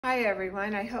Hi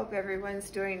everyone, I hope everyone's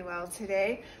doing well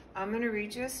today. I'm going to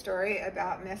read you a story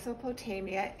about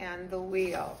Mesopotamia and the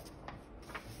wheel.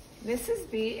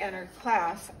 Mrs. B and her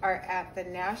class are at the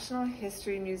National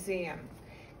History Museum.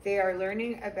 They are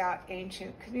learning about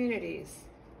ancient communities.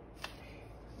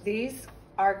 These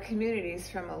are communities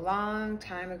from a long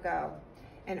time ago.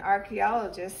 An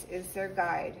archaeologist is their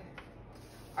guide.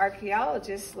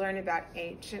 Archaeologists learn about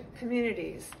ancient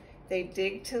communities. They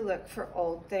dig to look for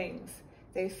old things.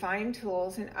 They find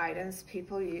tools and items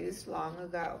people used long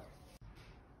ago.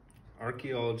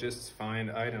 Archaeologists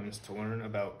find items to learn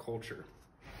about culture.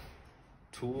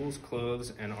 Tools,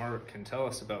 clothes, and art can tell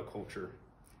us about culture.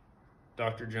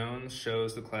 Dr. Jones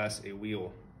shows the class a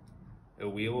wheel. A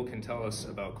wheel can tell us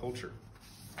about culture.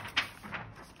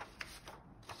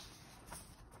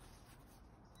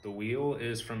 The wheel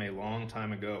is from a long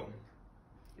time ago.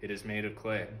 It is made of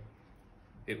clay.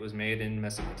 It was made in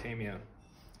Mesopotamia.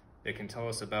 It can tell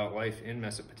us about life in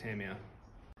Mesopotamia.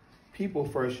 People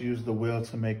first used the wheel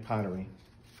to make pottery.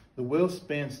 The wheel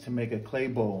spins to make a clay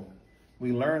bowl.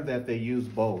 We learned that they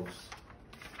used bowls.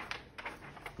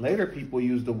 Later, people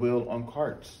used the wheel on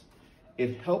carts.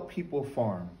 It helped people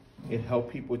farm. It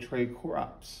helped people trade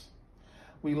crops.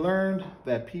 We learned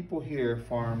that people here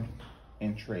farmed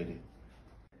and traded.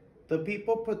 The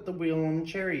people put the wheel on a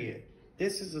chariot.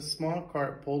 This is a small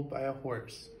cart pulled by a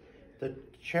horse. The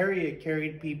chariot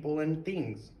carried people and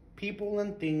things. People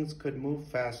and things could move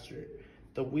faster.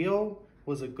 The wheel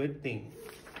was a good thing.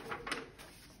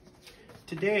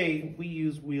 Today, we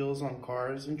use wheels on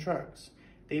cars and trucks.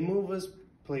 They move us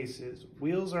places.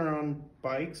 Wheels are on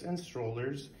bikes and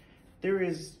strollers. There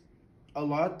is a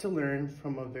lot to learn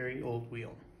from a very old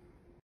wheel.